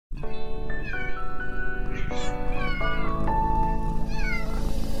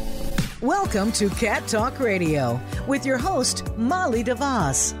Welcome to Cat Talk Radio with your host, Molly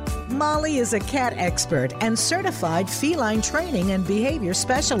DeVos. Molly is a cat expert and certified feline training and behavior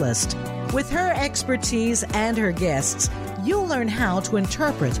specialist. With her expertise and her guests, you'll learn how to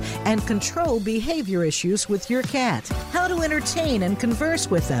interpret and control behavior issues with your cat, how to entertain and converse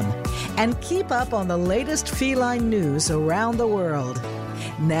with them, and keep up on the latest feline news around the world.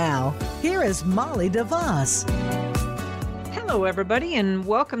 Now, here is Molly DeVos. Hello, everybody, and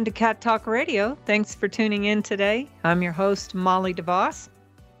welcome to Cat Talk Radio. Thanks for tuning in today. I'm your host, Molly DeVos,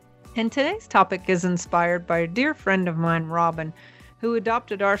 and today's topic is inspired by a dear friend of mine, Robin, who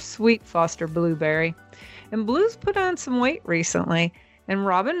adopted our sweet foster Blueberry. And Blue's put on some weight recently, and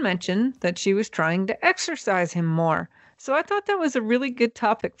Robin mentioned that she was trying to exercise him more. So I thought that was a really good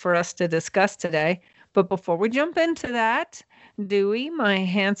topic for us to discuss today. But before we jump into that, Dewey, my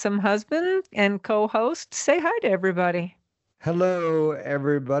handsome husband and co-host, say hi to everybody. Hello,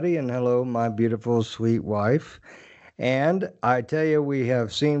 everybody, and hello, my beautiful, sweet wife. And I tell you, we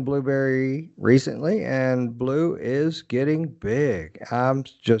have seen Blueberry recently, and Blue is getting big. I'm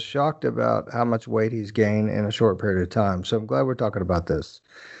just shocked about how much weight he's gained in a short period of time. So I'm glad we're talking about this.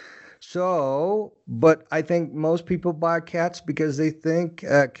 But I think most people buy cats because they think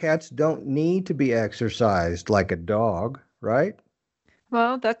cats don't need to be exercised like a dog, right?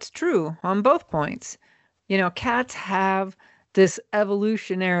 Well, that's true on both points. You know, cats have this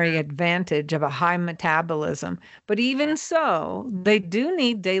evolutionary advantage of a high metabolism. But even so, they do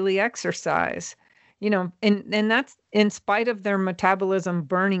need daily exercise, you know, and that's in spite of their metabolism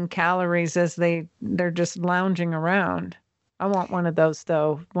burning calories as they're just lounging around. I want one of those,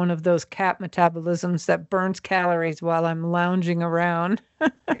 though, one of those cat metabolisms that burns calories while I'm lounging around.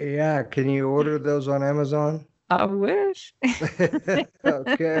 Yeah, can you order those on Amazon? I wish.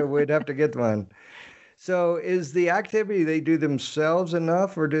 Okay, we'd have to get one. So is the activity they do themselves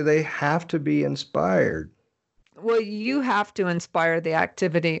enough, or do they have to be inspired? Well, you have to inspire the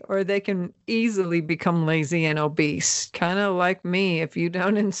activity, or they can easily become lazy and obese. Kind of like me. If you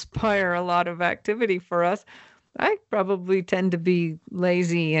don't inspire a lot of activity for us, I probably tend to be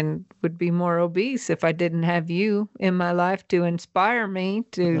lazy and would be more obese if I didn't have you in my life to inspire me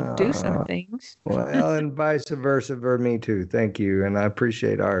to do some things. Well, and vice versa for me too. Thank you. And I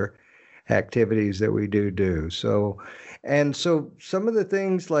appreciate our activities that we do. So some of the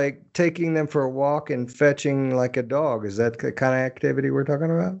things like taking them for a walk and fetching like a dog, is that the kind of activity we're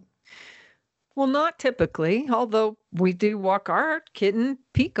talking about? Well, not typically, although we do walk our kitten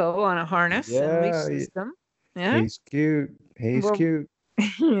Pico on a harness and leash system. Yeah. He's cute. He's cute.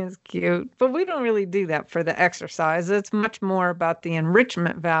 He is cute. But we don't really do that for the exercise. It's much more about the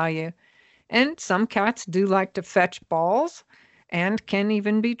enrichment value. And some cats do like to fetch balls and can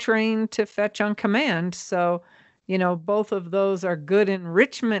even be trained to fetch on command. So, you know, both of those are good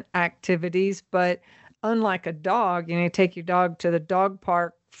enrichment activities, but unlike a dog, you take your dog to the dog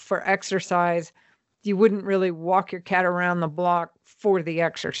park for exercise, you wouldn't really walk your cat around the block for the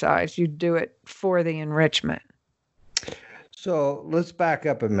exercise. You'd do it for the enrichment. So let's back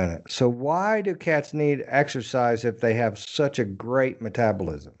up a minute. So why do cats need exercise if they have such a great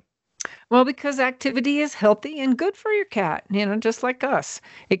metabolism? Well, because activity is healthy and good for your cat, just like us.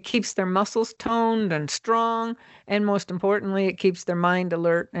 It keeps their muscles toned and strong, and most importantly, it keeps their mind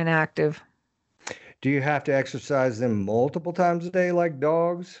alert and active. Do you have to exercise them multiple times a day like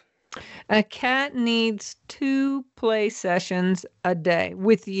dogs? A cat needs 2 play sessions a day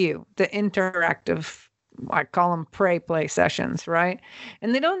with you, the interactive, I call them prey play sessions, right?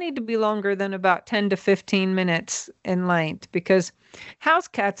 And they don't need to be longer than about 10 to 15 minutes in length because house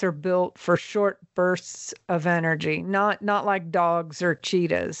cats are built for short bursts of energy, not like dogs or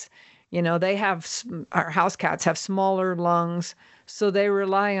cheetahs. Our house cats have smaller lungs, so they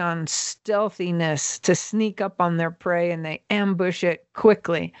rely on stealthiness to sneak up on their prey and they ambush it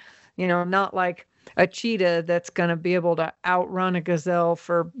quickly. Not like a cheetah that's going to be able to outrun a gazelle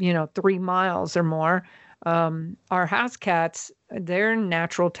for, 3 miles or more. Our house cats, their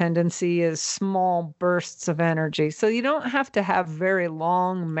natural tendency is small bursts of energy. So you don't have to have very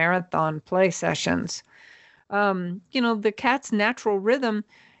long marathon play sessions. The cat's natural rhythm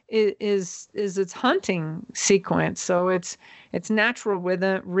is its hunting sequence. So its natural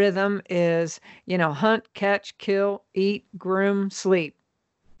rhythm is, hunt, catch, kill, eat, groom, sleep.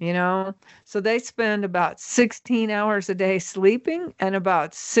 So they spend about 16 hours a day sleeping and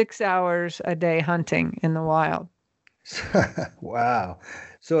about 6 hours a day hunting in the wild. Wow.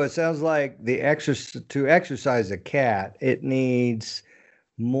 So it sounds like to exercise a cat, it needs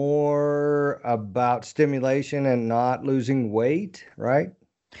more about stimulation and not losing weight, right?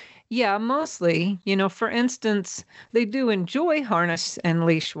 Yeah, mostly. For instance, they do enjoy harness and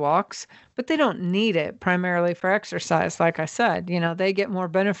leash walks, but they don't need it primarily for exercise. Like I said, they get more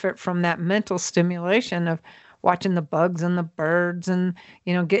benefit from that mental stimulation of watching the bugs and the birds and,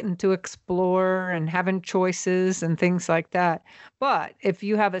 getting to explore and having choices and things like that. But if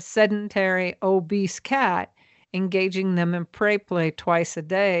you have a sedentary, obese cat, engaging them in prey play twice a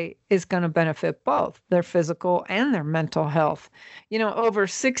day is going to benefit both their physical and their mental health. Over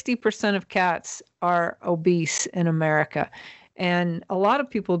 60% of cats are obese in America. And a lot of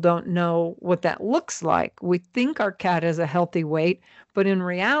people don't know what that looks like. We think our cat is a healthy weight, but in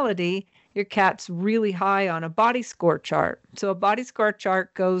reality, your cat's really high on a body score chart. So a body score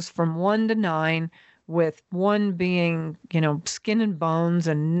chart goes from 1 to 9, with 1 being, skin and bones,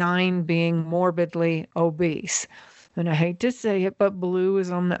 and 9 being morbidly obese. And I hate to say it, but Blue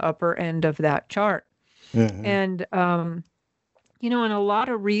is on the upper end of that chart. And, and a lot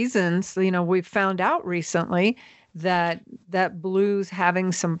of reasons, we've found out recently that Blue's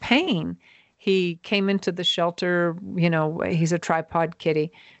having some pain. He came into the shelter, he's a tripod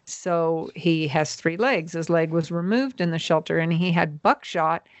kitty. So he has 3 legs. His leg was removed in the shelter, and he had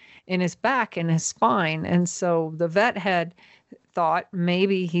buckshot in his back and his spine. And so the vet had thought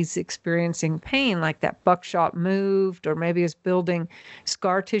maybe he's experiencing pain, like that buckshot moved, or maybe is building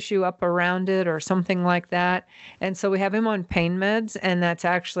scar tissue up around it or something like that. And so we have him on pain meds, and that's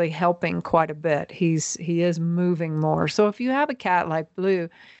actually helping quite a bit. He is moving more. So if you have a cat like Blue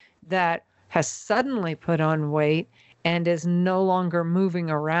that has suddenly put on weight and is no longer moving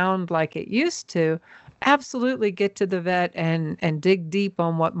around like it used to, absolutely get to the vet and dig deep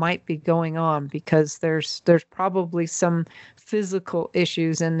on what might be going on, because there's probably some physical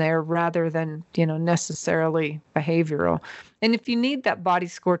issues in there rather than, necessarily behavioral. And if you need that body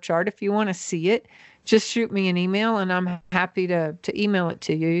score chart, if you want to see it, just shoot me an email and I'm happy to email it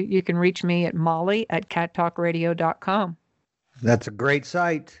to you. You can reach me at molly@cattalkradio.com. That's a great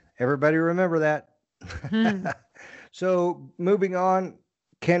site. Everybody remember that. So moving on,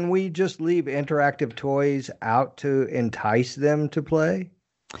 can we just leave interactive toys out to entice them to play?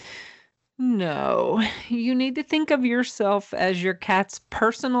 No, you need to think of yourself as your cat's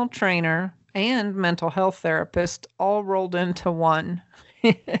personal trainer and mental health therapist all rolled into one.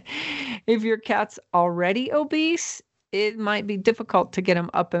 If your cat's already obese, it might be difficult to get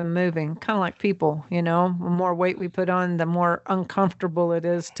them up and moving, kind of like people, the more weight we put on, the more uncomfortable it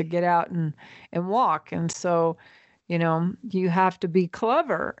is to get out and walk. And so, you have to be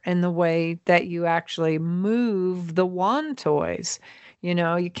clever in the way that you actually move the wand toys.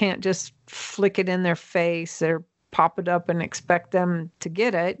 You can't just flick it in their face or pop it up and expect them to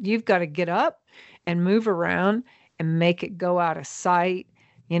get it. You've got to get up and move around and make it go out of sight,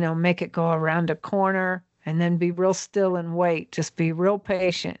 make it go around a corner, and then be real still and wait. Just be real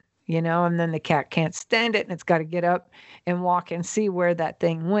patient, and then the cat can't stand it and it's got to get up and walk and see where that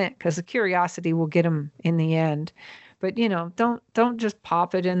thing went, because the curiosity will get them in the end. But, don't just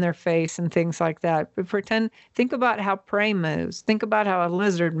pop it in their face and things like that. But think about how prey moves. Think about how a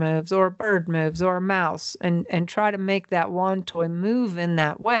lizard moves, or a bird moves, or a mouse, and try to make that wand toy move in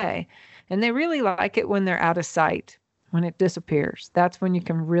that way. And they really like it when they're out of sight, when it disappears. That's when you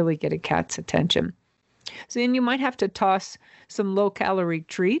can really get a cat's attention. So then you might have to toss some low-calorie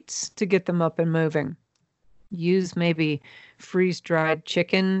treats to get them up and moving. Use maybe freeze-dried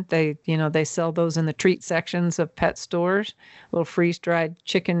chicken. They sell those in the treat sections of pet stores, little freeze-dried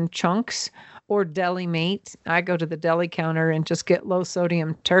chicken chunks, or deli meat. I go to the deli counter and just get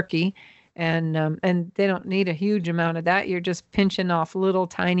low-sodium turkey, and they don't need a huge amount of that. You're just pinching off little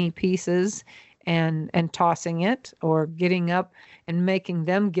tiny pieces and tossing it, or getting up and making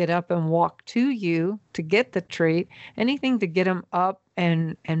them get up and walk to you to get the treat. Anything to get them up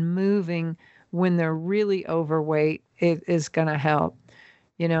and moving when they're really overweight, it is going to help.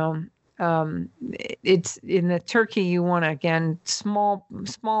 It's in the turkey, you want to, again, small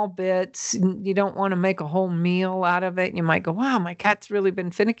bits. You don't want to make a whole meal out of it. You might go, wow, my cat's really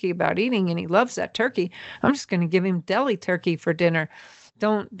been finicky about eating and he loves that turkey. I'm just going to give him deli turkey for dinner.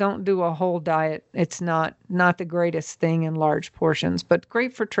 Don't do a whole diet. It's not the greatest thing in large portions, but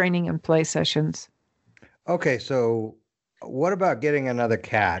great for training and play sessions. Okay, so what about getting another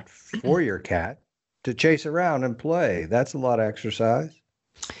cat for your cat to chase around and play? That's a lot of exercise.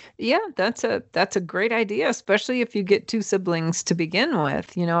 Yeah, that's a great idea, especially if you get 2 siblings to begin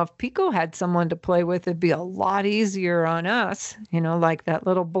with. If Pico had someone to play with, it'd be a lot easier on us, like that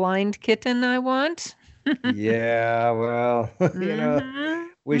little blind kitten I want. Yeah, well,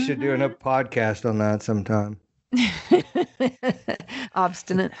 we should do a podcast on that sometime.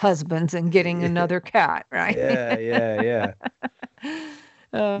 Obstinate husbands and getting another cat, right? Yeah.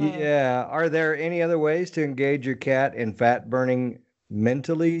 Uh, Yeah. Are there any other ways to engage your cat in fat burning,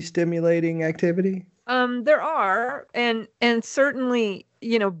 mentally stimulating activity? there are, and certainly,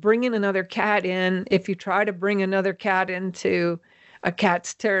 bringing another cat in, if you try to bring another cat into a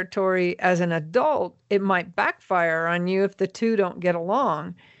cat's territory as an adult, it might backfire on you if the two don't get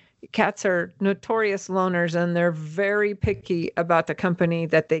along. Cats are notorious loners and they're very picky about the company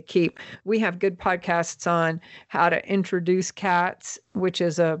that they keep. We have good podcasts on how to introduce cats, which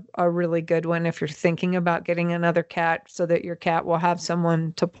is a really good one if you're thinking about getting another cat so that your cat will have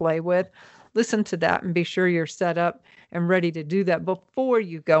someone to play with. Listen to that and be sure you're set up and ready to do that before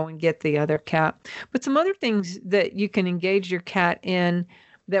you go and get the other cat. But some other things that you can engage your cat in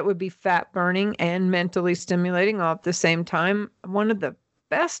that would be fat burning and mentally stimulating all at the same time. One of the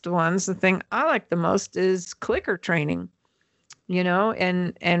best ones, the thing I like the most is clicker training,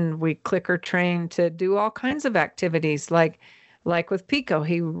 and we clicker train to do all kinds of activities like with Pico,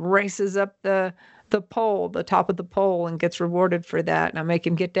 he races up the pole, the top of the pole, and gets rewarded for that. And I make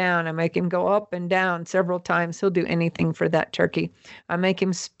him get down. I make him go up and down several times. He'll do anything for that turkey. I make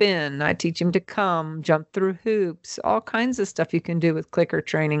him spin. I teach him to come, jump through hoops, all kinds of stuff you can do with clicker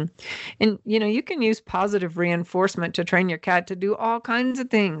training. And, you can use positive reinforcement to train your cat to do all kinds of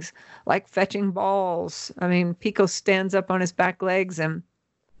things like fetching balls. I mean, Pico stands up on his back legs and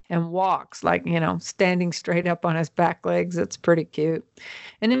walks like, standing straight up on his back legs. It's pretty cute.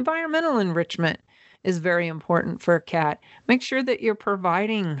 And environmental enrichment is very important for a cat. Make sure that you're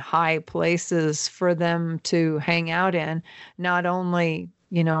providing high places for them to hang out in, not only,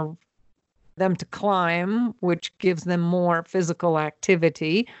 them to climb, which gives them more physical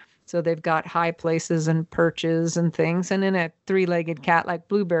activity. So they've got high places and perches and things. And in a three-legged cat like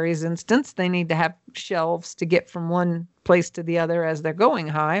Blueberry's instance, they need to have shelves to get from one place to the other as they're going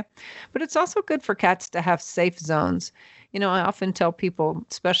high. But it's also good for cats to have safe zones. I often tell people,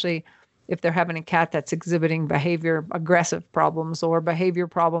 especially if they're having a cat that's exhibiting aggressive problems or behavior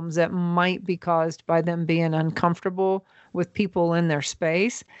problems that might be caused by them being uncomfortable with people in their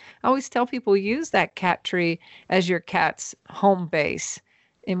space, I always tell people use that cat tree as your cat's home base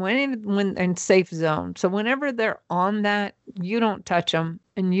and when in safe zone. So whenever they're on that, you don't touch them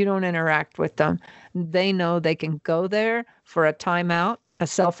and you don't interact with them. They know they can go there for a timeout, a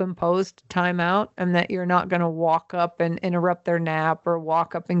self-imposed timeout, and that you're not going to walk up and interrupt their nap or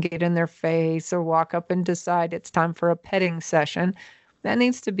walk up and get in their face or walk up and decide it's time for a petting session. That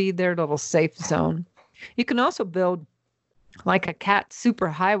needs to be their little safe zone. You can also build like a cat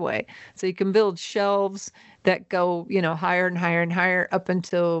superhighway. So you can build shelves that go, higher and higher and higher up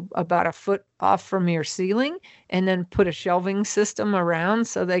until about a foot off from your ceiling, and then put a shelving system around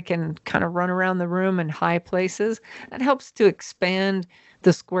so they can kind of run around the room in high places. That helps to expand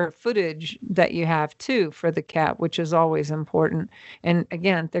the square footage that you have too for the cat, which is always important. And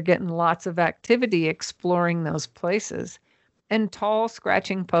again, they're getting lots of activity exploring those places. And tall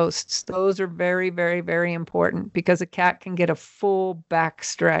scratching posts. Those are very, very, very important because a cat can get a full back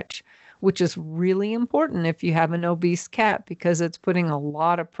stretch, which is really important if you have an obese cat because it's putting a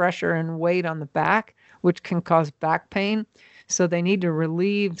lot of pressure and weight on the back, which can cause back pain. So they need to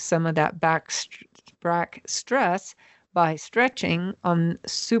relieve some of that back stress by stretching on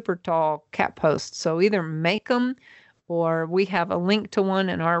super tall cat posts. So either make them, or we have a link to one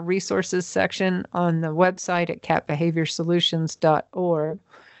in our resources section on the website at catbehaviorsolutions.org.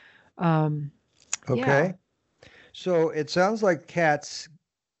 Okay. So it sounds like cats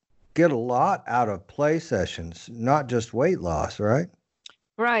get a lot out of play sessions, not just weight loss, right?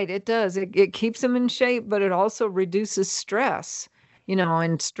 Right, it does. It keeps them in shape, but it also reduces stress.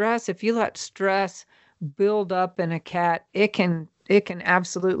 And stress, if you let stress build up in a cat, it can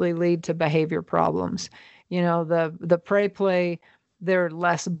absolutely lead to behavior problems. The prey play, they're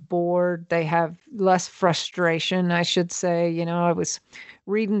less bored. They have less frustration, I should say. I was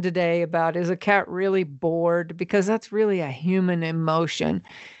reading today about, is a cat really bored? Because that's really a human emotion.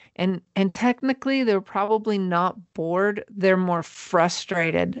 And technically, they're probably not bored. They're more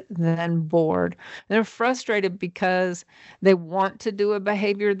frustrated than bored. They're frustrated because they want to do a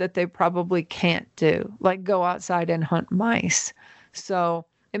behavior that they probably can't do, like go outside and hunt mice. So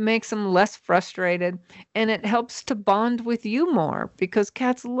it makes them less frustrated, and it helps to bond with you more because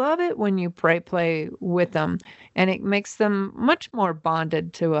cats love it when you play with them, and it makes them much more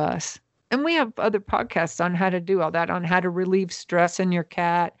bonded to us. And we have other podcasts on how to do all that, on how to relieve stress in your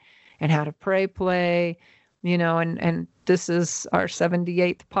cat and how to play, and this is our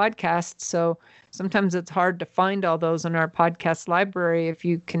 78th podcast. So sometimes it's hard to find all those in our podcast library. If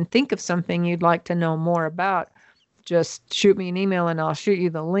you can think of something you'd like to know more about, just shoot me an email and I'll shoot you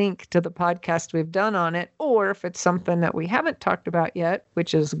the link to the podcast we've done on it. Or if it's something that we haven't talked about yet,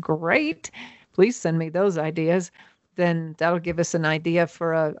 which is great, please send me those ideas. Then that'll give us an idea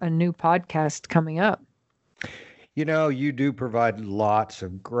for a new podcast coming up. You know, you do provide lots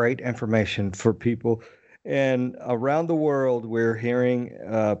of great information for people. And around the world, we're hearing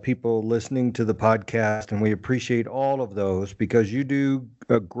people listening to the podcast, and we appreciate all of those because you do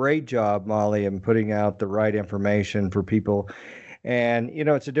a great job, Molly, in putting out the right information for people. And, you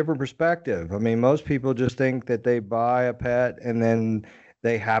know, it's a different perspective. I mean, most people just think that they buy a pet and then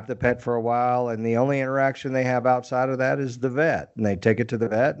they have the pet for a while, and the only interaction they have outside of that is the vet. And they take it to the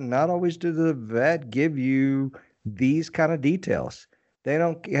vet, and not always do the vet give you these kind of details. They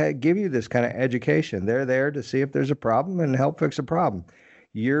don't give you this kind of education. They're there to see if there's a problem and help fix a problem.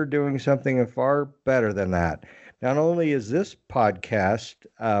 You're doing something far better than that. Not only is this podcast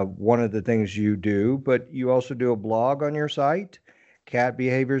one of the things you do, but you also do a blog on your site.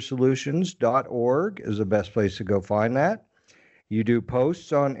 catbehaviorsolutions.org is the best place to go find that. You do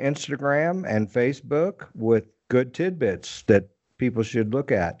posts on Instagram and Facebook with good tidbits that people should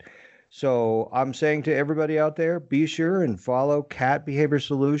look at. So I'm saying to everybody out there, be sure and follow Cat Behavior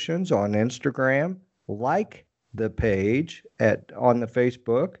Solutions on Instagram, like the page on the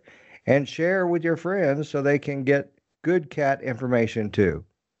Facebook, and share with your friends so they can get good cat information too.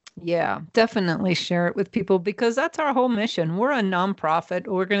 Yeah, definitely share it with people because that's our whole mission. We're a nonprofit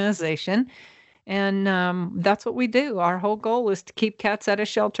organization, and that's what we do. Our whole goal is to keep cats at a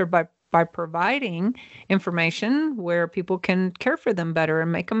shelter by providing information where people can care for them better and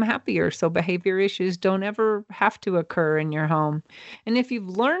make them happier so behavior issues don't ever have to occur in your home. And if you've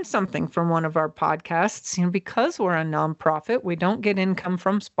learned something from one of our podcasts, you know, because we're a nonprofit, we don't get income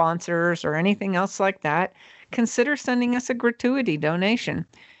from sponsors or anything else like that, consider sending us a gratuity donation.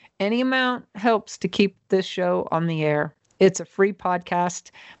 Any amount helps to keep this show on the air. It's a free podcast,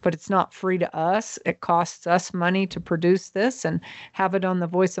 but it's not free to us. It costs us money to produce this and have it on the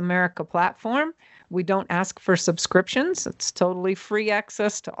Voice America platform. We don't ask for subscriptions. It's totally free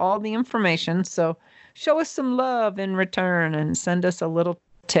access to all the information. So show us some love in return and send us a little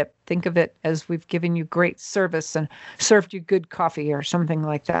tip. Think of it as we've given you great service and served you good coffee or something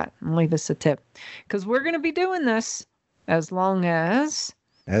like that, and leave us a tip. Because we're going to be doing this as long as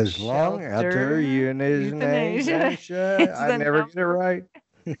euthanasia. I never get it right.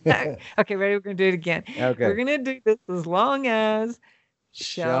 Okay, ready? We're going to do it again. Okay. We're going to do this as long as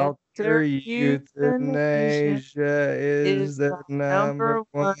shelter euthanasia is the number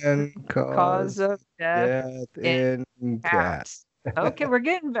one cause of death in cats. Okay, we're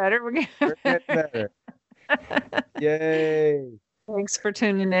getting better. We're getting better. Yay. Thanks for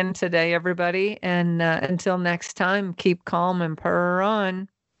tuning in today, everybody. And until next time, keep calm and purr on.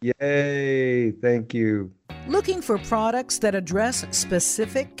 Yay. Thank you. Looking for products that address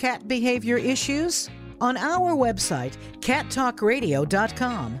specific cat behavior issues? On our website,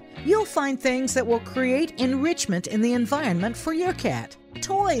 cattalkradio.com, you'll find things that will create enrichment in the environment for your cat.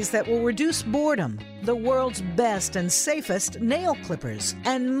 Toys that will reduce boredom, the world's best and safest nail clippers,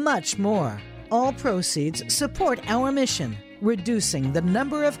 and much more. All proceeds support our mission, reducing the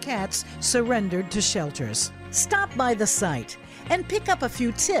number of cats surrendered to shelters. Stop by the site and pick up a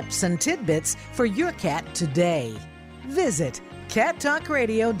few tips and tidbits for your cat today. Visit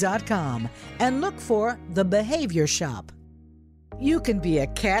cattalkradio.com and look for The Behavior Shop. You can be a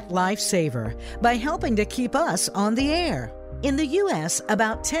cat lifesaver by helping to keep us on the air. In the U.S.,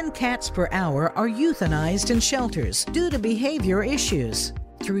 about 10 cats per hour are euthanized in shelters due to behavior issues.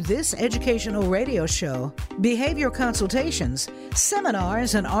 Through this educational radio show, behavior consultations,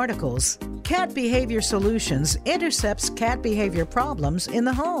 seminars, and articles, Cat Behavior Solutions intercepts cat behavior problems in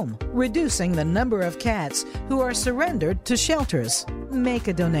the home, reducing the number of cats who are surrendered to shelters. Make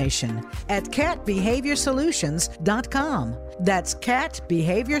a donation at catbehaviorsolutions.com. That's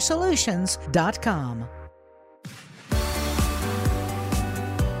catbehaviorsolutions.com.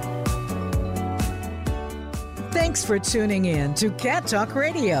 Thanks for tuning in to Cat Talk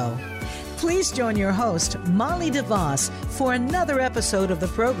Radio. Please join your host, Molly DeVos, for another episode of the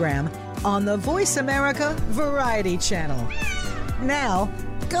program on the Voice America Variety Channel. Now,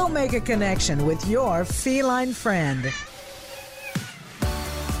 go make a connection with your feline friend.